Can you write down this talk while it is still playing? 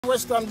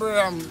Western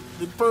Braham,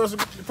 the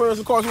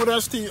person caused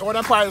with ST or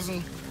the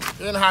poison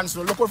in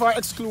Hansel. Look for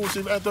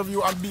exclusive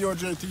interview on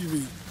BOJ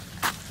TV.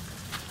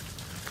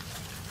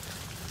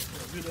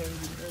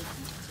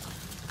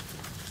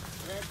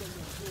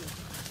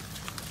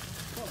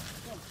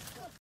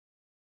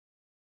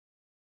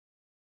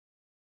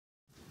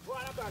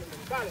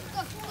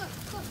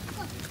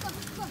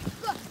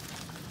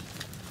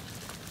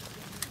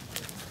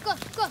 Go,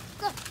 go,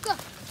 go, go.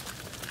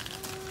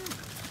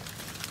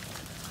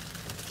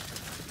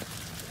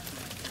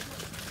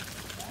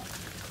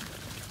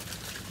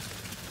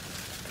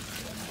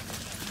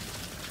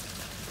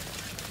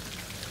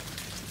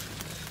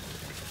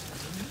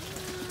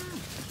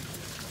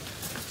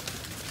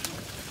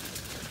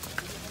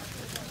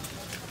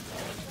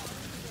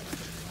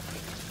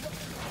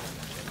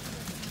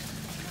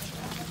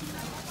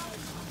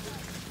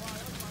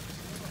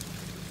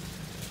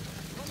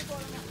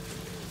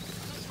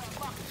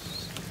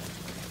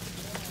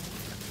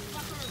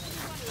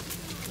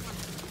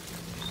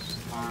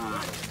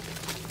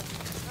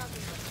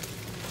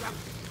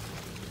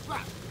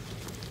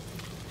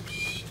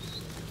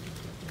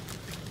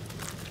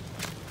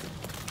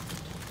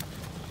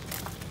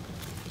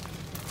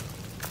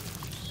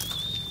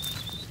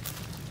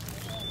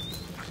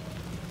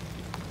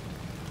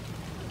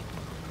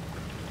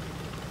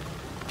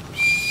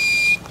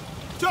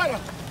 China.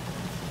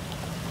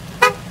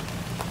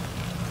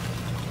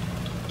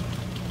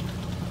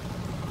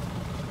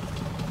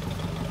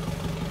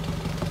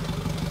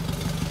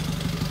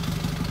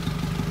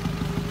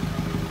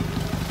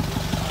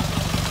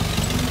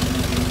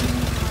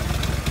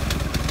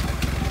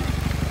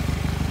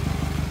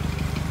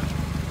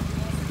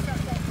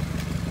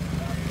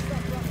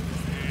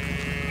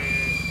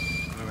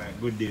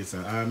 Good day,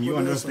 sir. You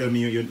want to just tell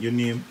me your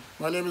name?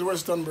 My name is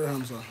Western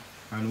Braham, sir.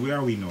 And where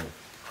are we now?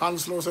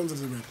 Hanslow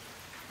Sensitive.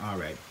 All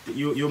right.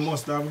 You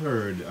must have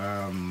heard, you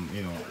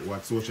know,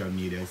 what social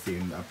media is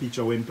saying. A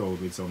picture went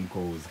out with some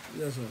cows.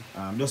 Yes,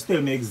 sir. Just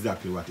tell me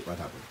exactly what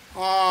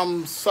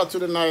happened.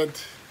 Saturday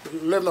night,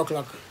 11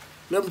 o'clock,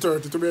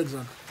 11:30 to be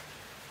exact.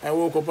 I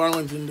woke up and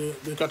went in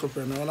the cattle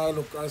pen. And when I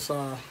look, I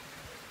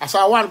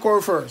saw one cow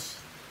first.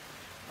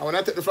 And when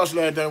I took the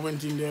flashlight, I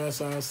went in there, I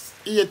saw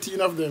 18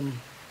 of them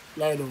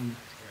lie down.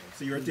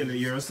 So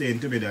you're saying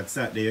to me that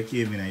Saturday you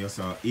came in and you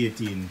saw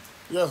 18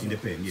 yes, in the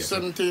pen? Yes.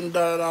 17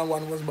 died and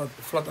one was but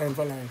flat iron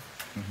for life.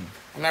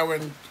 And I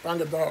went and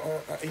get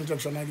the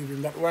injection I give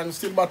him. That one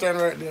still battering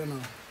right there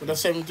now. But the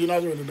 17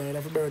 has already died. I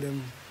have to bury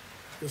them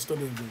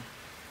yesterday.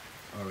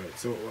 All right.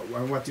 So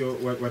what do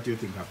you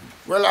think happened?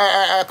 Well,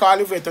 I call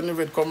the vet and the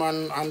vet come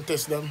and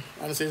test them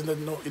and says that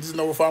no, it is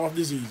no form of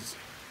disease.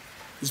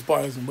 It's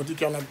poison, but he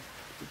cannot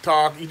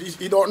talk.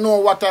 He don't know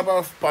what type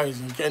of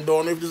poison. He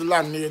don't know if this is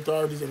land native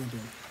or this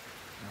anything.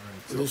 All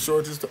right. So it is sure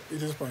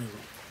it is poison.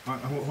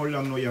 How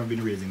long now you have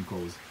been raising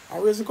cows? I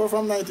raised the cow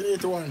from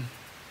 1981.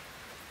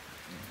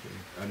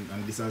 Okay.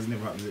 And this has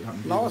never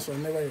happened? No, sir,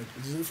 never yet.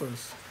 It is the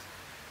first.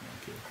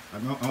 Okay.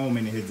 And how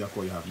many heads of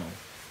cow you have now?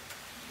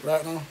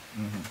 Right now?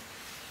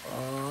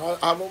 I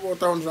have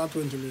about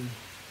 120 living.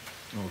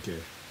 Okay.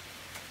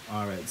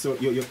 All right. So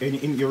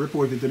you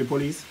reported to the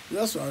police?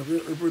 Yes, sir. I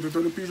reported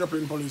to the Peace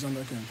Plain police and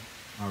I came.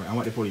 All right. And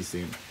what the police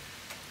saying?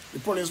 The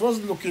police was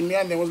looking me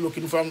and they was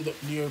looking from the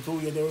to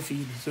where they were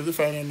feed. So they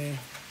find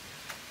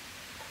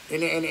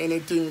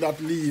anything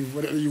that leave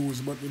what they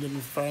use, but they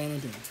didn't find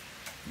anything.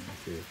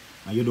 Okay.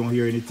 And you don't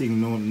hear anything,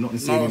 nothing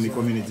saying in the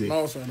community?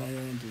 No, sir, I don't hear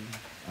anything.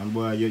 And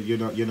boy, you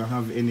don't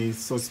have any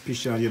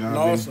suspicion? You don't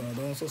no, have sir, I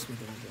don't suspect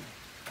anything.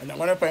 And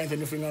when I point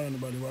anything on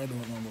anybody, I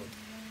don't know about it.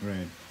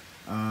 Right.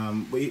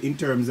 But in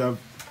terms of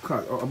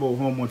about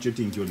how much you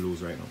think you'd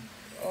lose right now?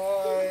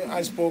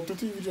 I spoke to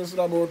TV just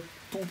about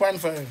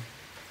 2.5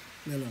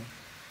 million.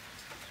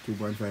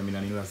 2.5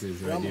 million in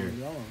losses right there.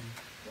 Yeah,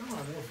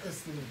 man.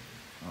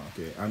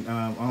 Okay. And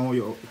how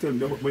you tell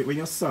me when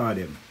you saw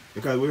them,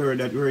 because we heard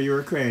that you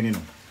were crying, you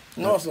know.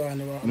 No, sir, I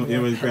never. No,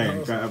 you was crying.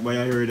 No, but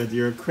I heard that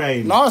you were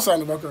crying. No, sir, I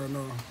never cry,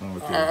 no.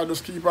 Okay. I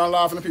just keep on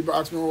laughing and people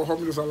ask me how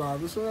many I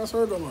laugh. So that's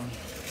how I go, man.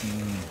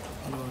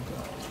 I never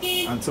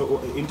cry. And so,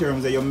 in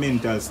terms of your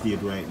mental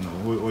state right now,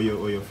 how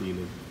you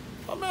feeling?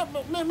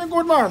 Me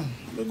good, man.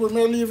 Me good.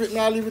 Me leave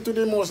it to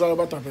the most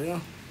about that, yeah.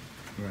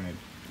 Right.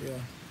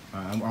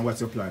 Yeah. And what's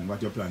your plan?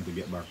 What's your plan to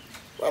get back?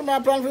 Well, my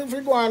plan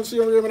for go and see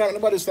how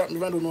nobody stop me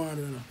if I do no harm,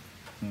 you know.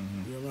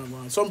 Yeah,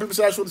 man. Some people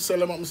say I should sell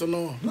them up. I say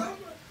no.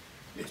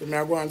 So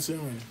I go and see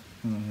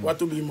them. What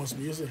to be must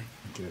be, you see.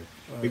 Okay.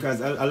 Because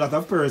a lot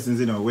of persons,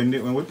 you know,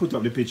 when we put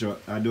up the picture,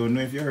 I don't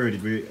know if you heard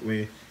it,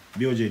 we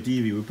BOJ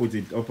TV, we put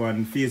it up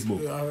on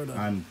Facebook, yeah, I heard that.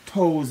 and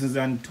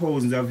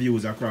thousands of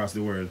views across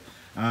the world.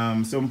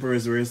 Some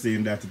persons were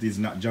saying that it is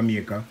not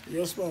Jamaica.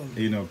 Yes, man.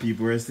 You know,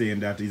 people were saying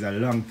that it's a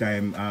long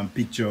time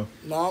picture.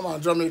 No,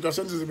 man, Jamaica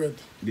sent it a bit.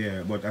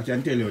 Yeah, but I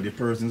can tell you, the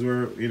persons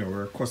were, you know,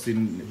 were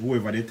cussing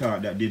whoever they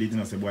thought that did it, you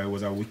know, say, boy, it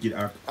was a wicked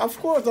act. Of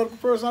course,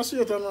 that person I see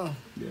it, man.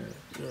 Yeah.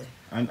 Yeah.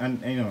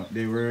 And you know,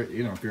 they were,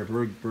 you know,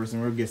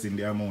 person were guessing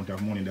the amount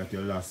of money that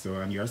you lost, so,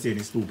 and you're saying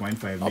it's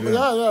 2.5 million.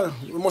 Yeah,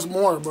 it must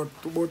more, but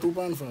about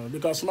 2.5.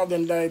 Because some of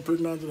them died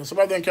pregnant. Some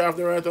of them can't have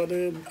the right of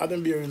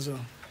them bearings.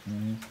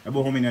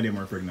 About how many of them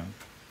are pregnant?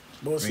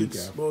 About When 6.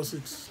 calf? About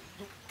 6.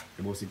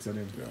 About 6 of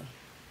them?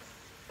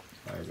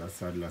 Yeah. That's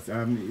sad loss.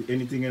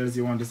 Anything else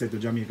you want to say to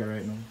Jamaica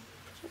right now?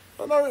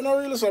 No,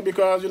 really, sir,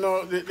 because, you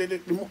know, the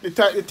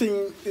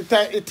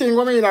thing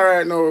I'm in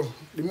right now,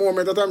 the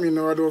moment that I'm in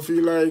now, I don't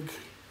feel like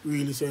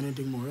really saying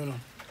anything more, you know.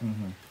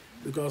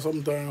 Because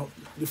sometimes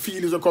the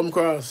feelings that come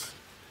across,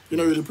 you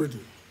know, really pretty.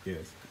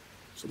 Yes.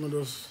 So I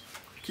just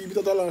keep it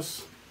at a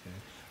loss.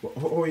 Well,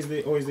 how is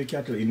the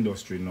cattle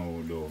industry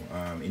now, though,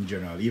 in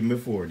general, even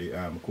before the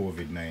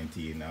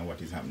COVID-19 and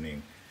what is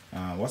happening?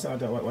 What's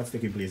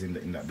taking place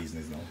in that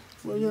business now?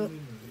 Well, you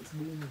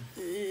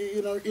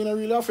know,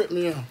 really affect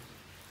me, yeah.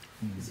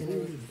 You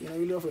know,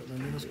 really affect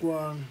me. I just go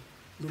and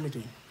do my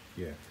thing.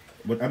 Yeah.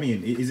 But I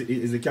mean,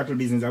 is the cattle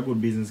business a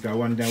good business? Because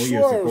one time we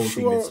used to things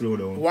that slow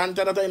down. One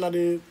time at a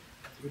time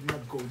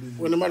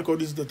when the mad cow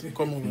disease that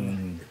come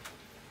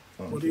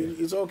over. But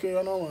it's okay,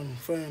 you know, man.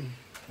 Fine.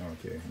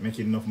 Okay.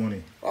 Making enough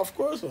money? Of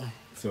course, sir.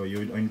 So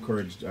you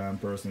encourage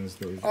persons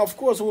to... Of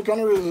course, we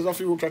can raise a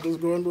few cattle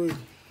go and do it.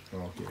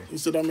 Okay.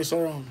 Instead of mess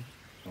around.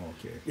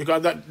 Okay.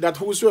 Because that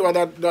whosoever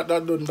that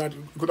done that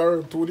could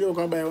have 2 days, you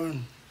can buy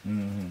one.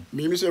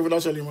 Me myself would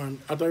have sell him one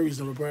at a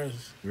reasonable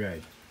price.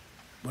 Right.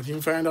 But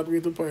you find that way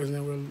to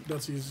poison, well,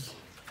 that's his,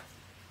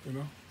 you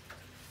know,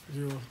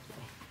 zero.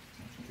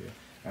 Okay.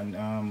 And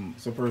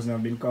so person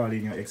have been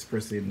calling you,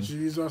 expressing...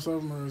 Jesus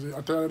have mercy.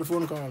 I tell you the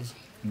phone calls.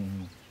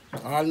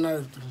 All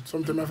night.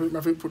 Sometimes I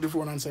have to put the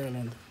phone on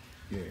silent.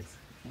 Yes.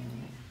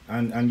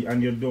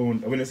 And you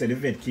don't... When I say the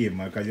vet came,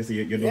 because you say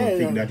you don't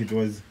think that it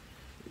was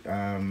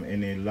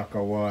any lack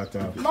of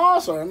water. No,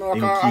 sir. No,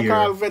 I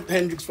call Vet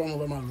Hendricks from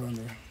over Malvern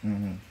there.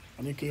 And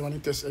he came and he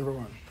tested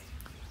everyone.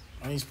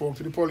 And he spoke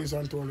to the police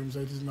and told him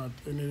that it is not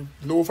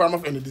no form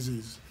of any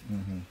disease.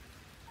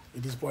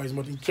 It is poison,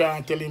 but he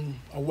can't tell him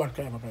what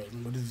kind of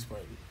poison, but this is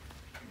poison.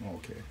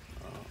 Okay.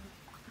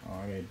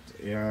 All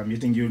right. You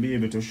think you'll be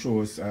able to show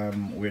us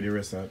where the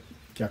rest of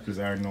cattle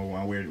are now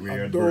and where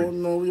you're I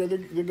don't know where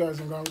the guys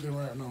are going with them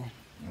right now.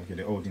 Okay,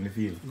 they're out in the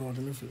field. They're out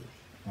in the field.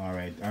 All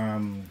right.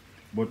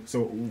 But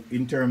so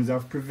in terms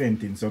of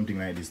preventing something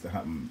like this to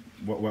happen,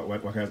 what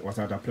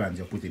sort of plans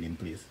you're putting in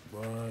place?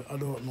 I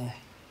don't know.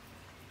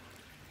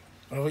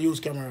 I will use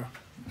camera.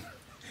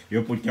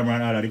 You put camera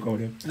on all of the cow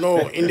then? No,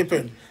 in the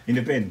pen. In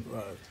the pen?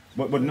 Right.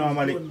 But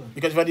normally...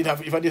 Because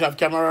if I did have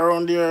camera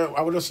around there,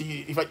 I would just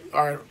see if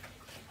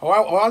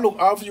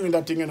I'll view in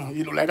that thing, you know.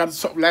 You look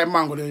like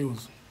mango they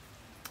use.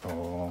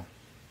 Oh.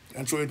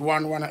 And show it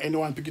one,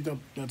 anyone pick it up,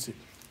 that's it.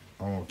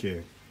 Oh,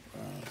 okay.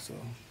 So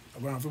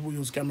I'm going to have to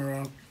use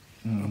camera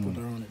and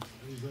put around it.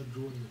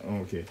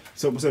 Okay.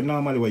 So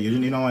normally what you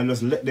normally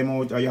just let them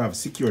out or you have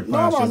secured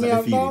pastures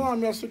at the field?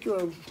 No, I'm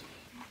secure.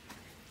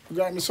 I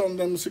got me some of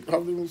them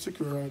have them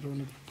secure right on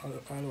it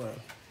all the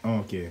while.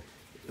 Okay.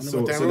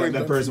 So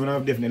that person will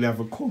definitely have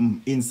to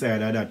come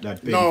inside of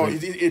that pen? No,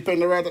 it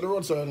pen right at the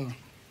roadside. You know.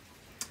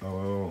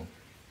 Oh.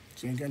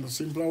 So you can just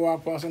simply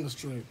walk past on the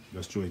street.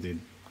 Just throw it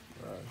in?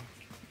 Right.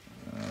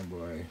 Oh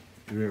boy.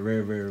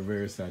 Very, very,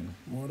 very sad.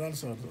 More than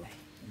sad, sir.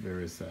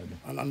 Very sad.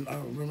 And I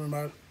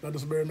remember that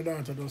just buried my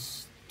daughter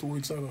just 2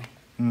 weeks ago.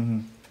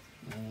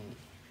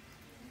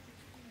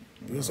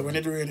 So when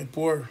it rained, it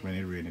poured. When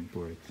it rained, it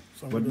poured.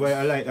 So but boy,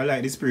 I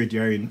like the spirit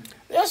you're in.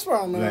 Yes,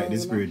 man. I like the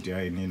spirit you're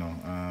in, you know.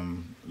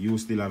 You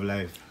still have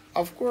life.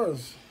 Of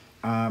course.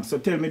 So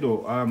tell me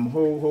though, how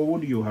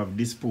would you have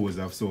disposed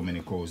of so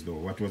many cows though?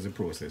 What was the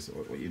process,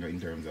 you know, in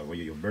terms of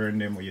you burn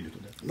them or you do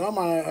that? No,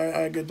 man,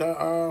 I get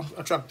a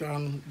tractor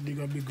and dig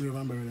a big grave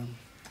and bury them.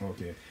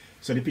 Okay.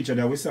 So the picture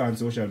that we saw on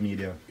social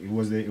media, it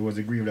was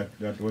the grave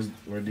that was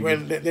where they... Well,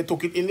 they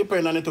took it in the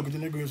pen and they took it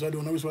in the grave, so I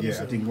don't know which one I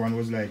think one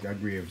was like a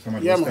grave.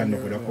 Somebody was standing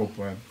up with a cup.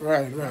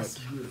 Right.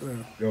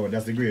 Oh,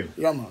 that's the grave?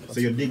 Yeah, man. So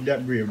you dig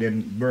that grave,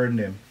 then burn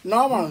them?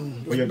 No,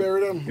 man. Just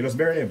bury them. You just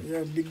bury them?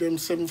 Yeah, dig them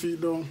 7 feet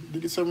down.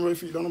 Dig it 7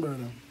 feet down and bury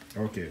them.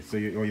 Okay, so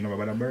you know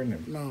about burn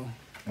them? No.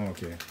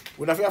 Okay.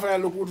 Would I have to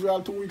look good for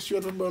all 2 weeks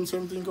straight to burn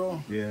something?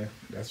 Yeah,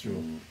 that's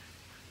true.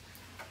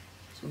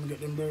 So we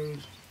get them buried.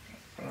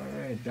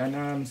 Alright,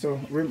 and so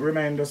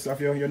remind us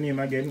of your name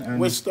again. And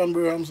Weston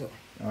Braham, sir.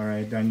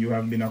 Alright, and you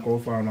have been a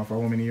co-founder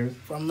for how many years?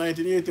 From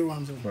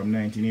 1981, sir. From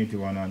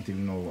 1981 until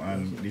now,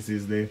 and this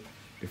is the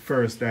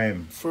first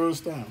time.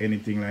 First time.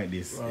 Anything like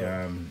this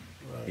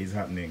is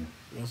happening.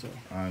 Yes, sir.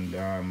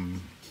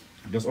 And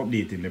just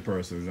updating the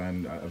persons,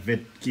 and a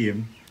vet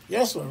came.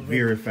 Yes, sir.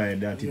 Verified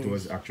that it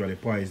was actually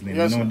poisoning,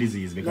 yes, no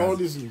disease. Because, no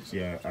disease.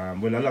 Yeah.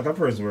 Well, a lot of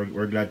persons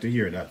were glad to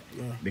hear that,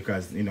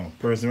 because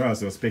persons were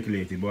also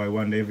speculating. But I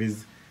wonder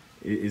if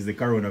is the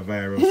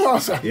coronavirus. No,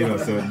 sir. You know,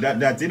 so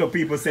that you know,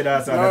 people say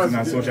that sort of thing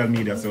on social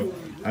media. So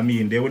I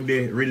mean, they would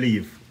be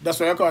relieved. That's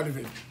why I call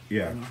it.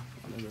 Yeah.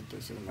 You know,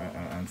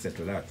 And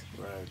settle that.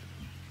 right.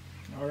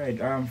 All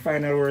right.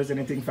 Final words.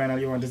 Anything final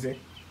you want to say?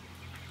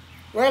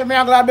 Well, me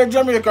I'm glad big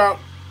Jamaica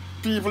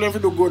people if you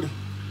do good.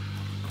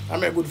 I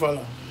make good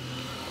fella.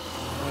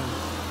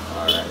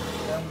 All right.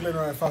 I'm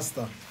Glenroy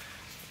Foster.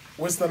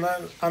 Western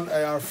and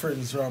I are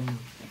friends from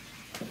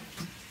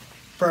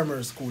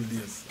primary school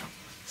days,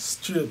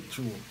 straight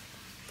through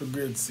to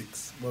grade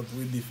 6, but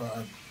we differ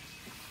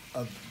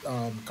at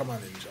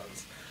command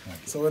entrance. Okay.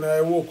 So when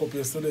I woke up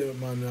yesterday,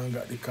 man, and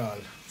got the call,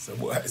 so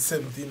boy,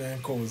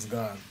 79 cows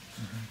gone.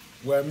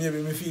 Well,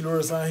 maybe me feel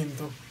worse than him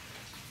too.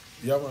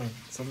 Yeah, man.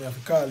 So me have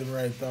to call him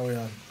right away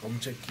and come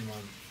check him,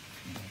 man.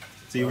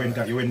 So you went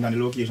on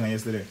the location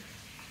yesterday?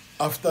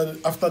 After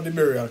the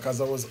burial,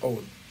 because I was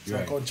out. So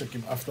Right. I come check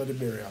him after the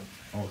burial.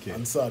 Okay.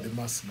 And saw the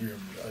mass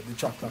grave, the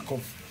tractor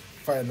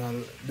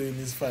doing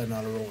his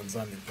final rounds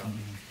on it.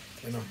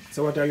 You know.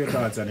 So what are your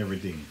thoughts on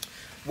everything?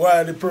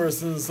 Why the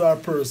persons are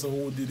person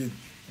who did it,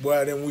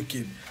 why them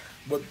wicked.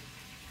 But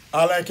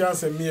all I can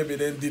say, maybe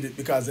they did it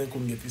because they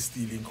couldn't get to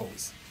stealing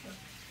cows.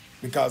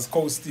 Because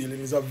cow stealing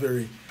is a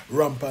very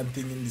rampant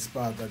thing in this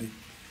part of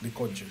the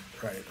country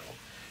right now.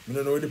 I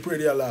don't know where the pray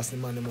their last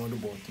name and them on the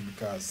boat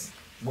because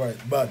boy,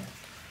 it's bad.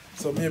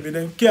 So maybe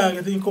they can't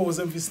get in cows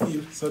them to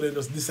steal, so they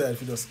just decide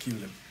to just kill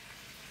them.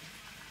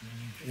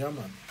 Yeah,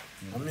 man.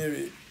 And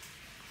maybe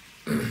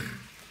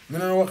I don't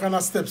know what kind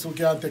of steps we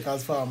can take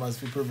as farmers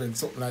to prevent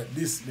something like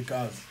this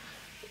because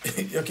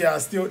you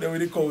can't stay out there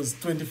with the cows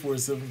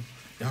 24/7.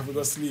 You have to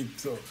go sleep.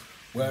 So,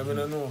 well, I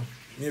don't know.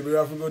 Maybe we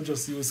have to go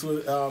just use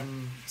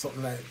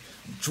something like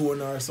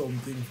drone or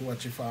something for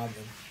what you farming.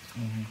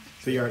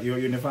 So you're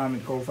in the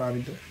farming, cow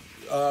farming too?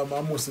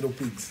 And most of the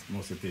pigs.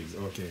 Most of the pigs,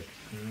 okay.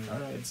 All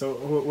right. So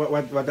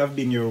what have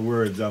been your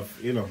words of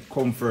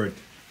comfort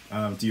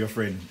to your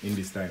friend in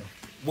this time?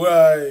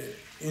 Boy,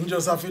 you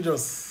just have to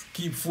just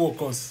keep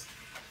focus.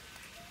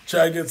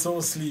 Try to get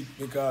some sleep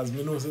because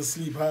me know to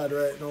sleep hard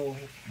right now.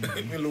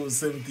 Me lose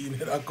 17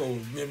 head of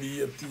cows,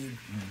 maybe 18.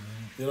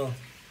 You know?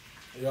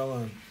 Yeah,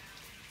 man.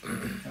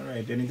 All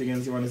right. Anything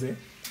else you want to say?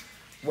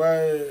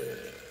 Why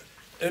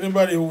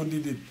anybody who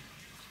did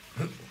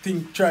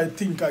it, try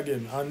think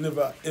again and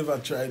never ever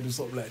try to do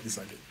something like this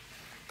again.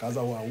 Because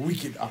I want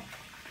wicked act.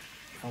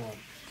 Come on.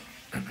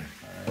 All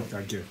right.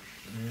 Thank you.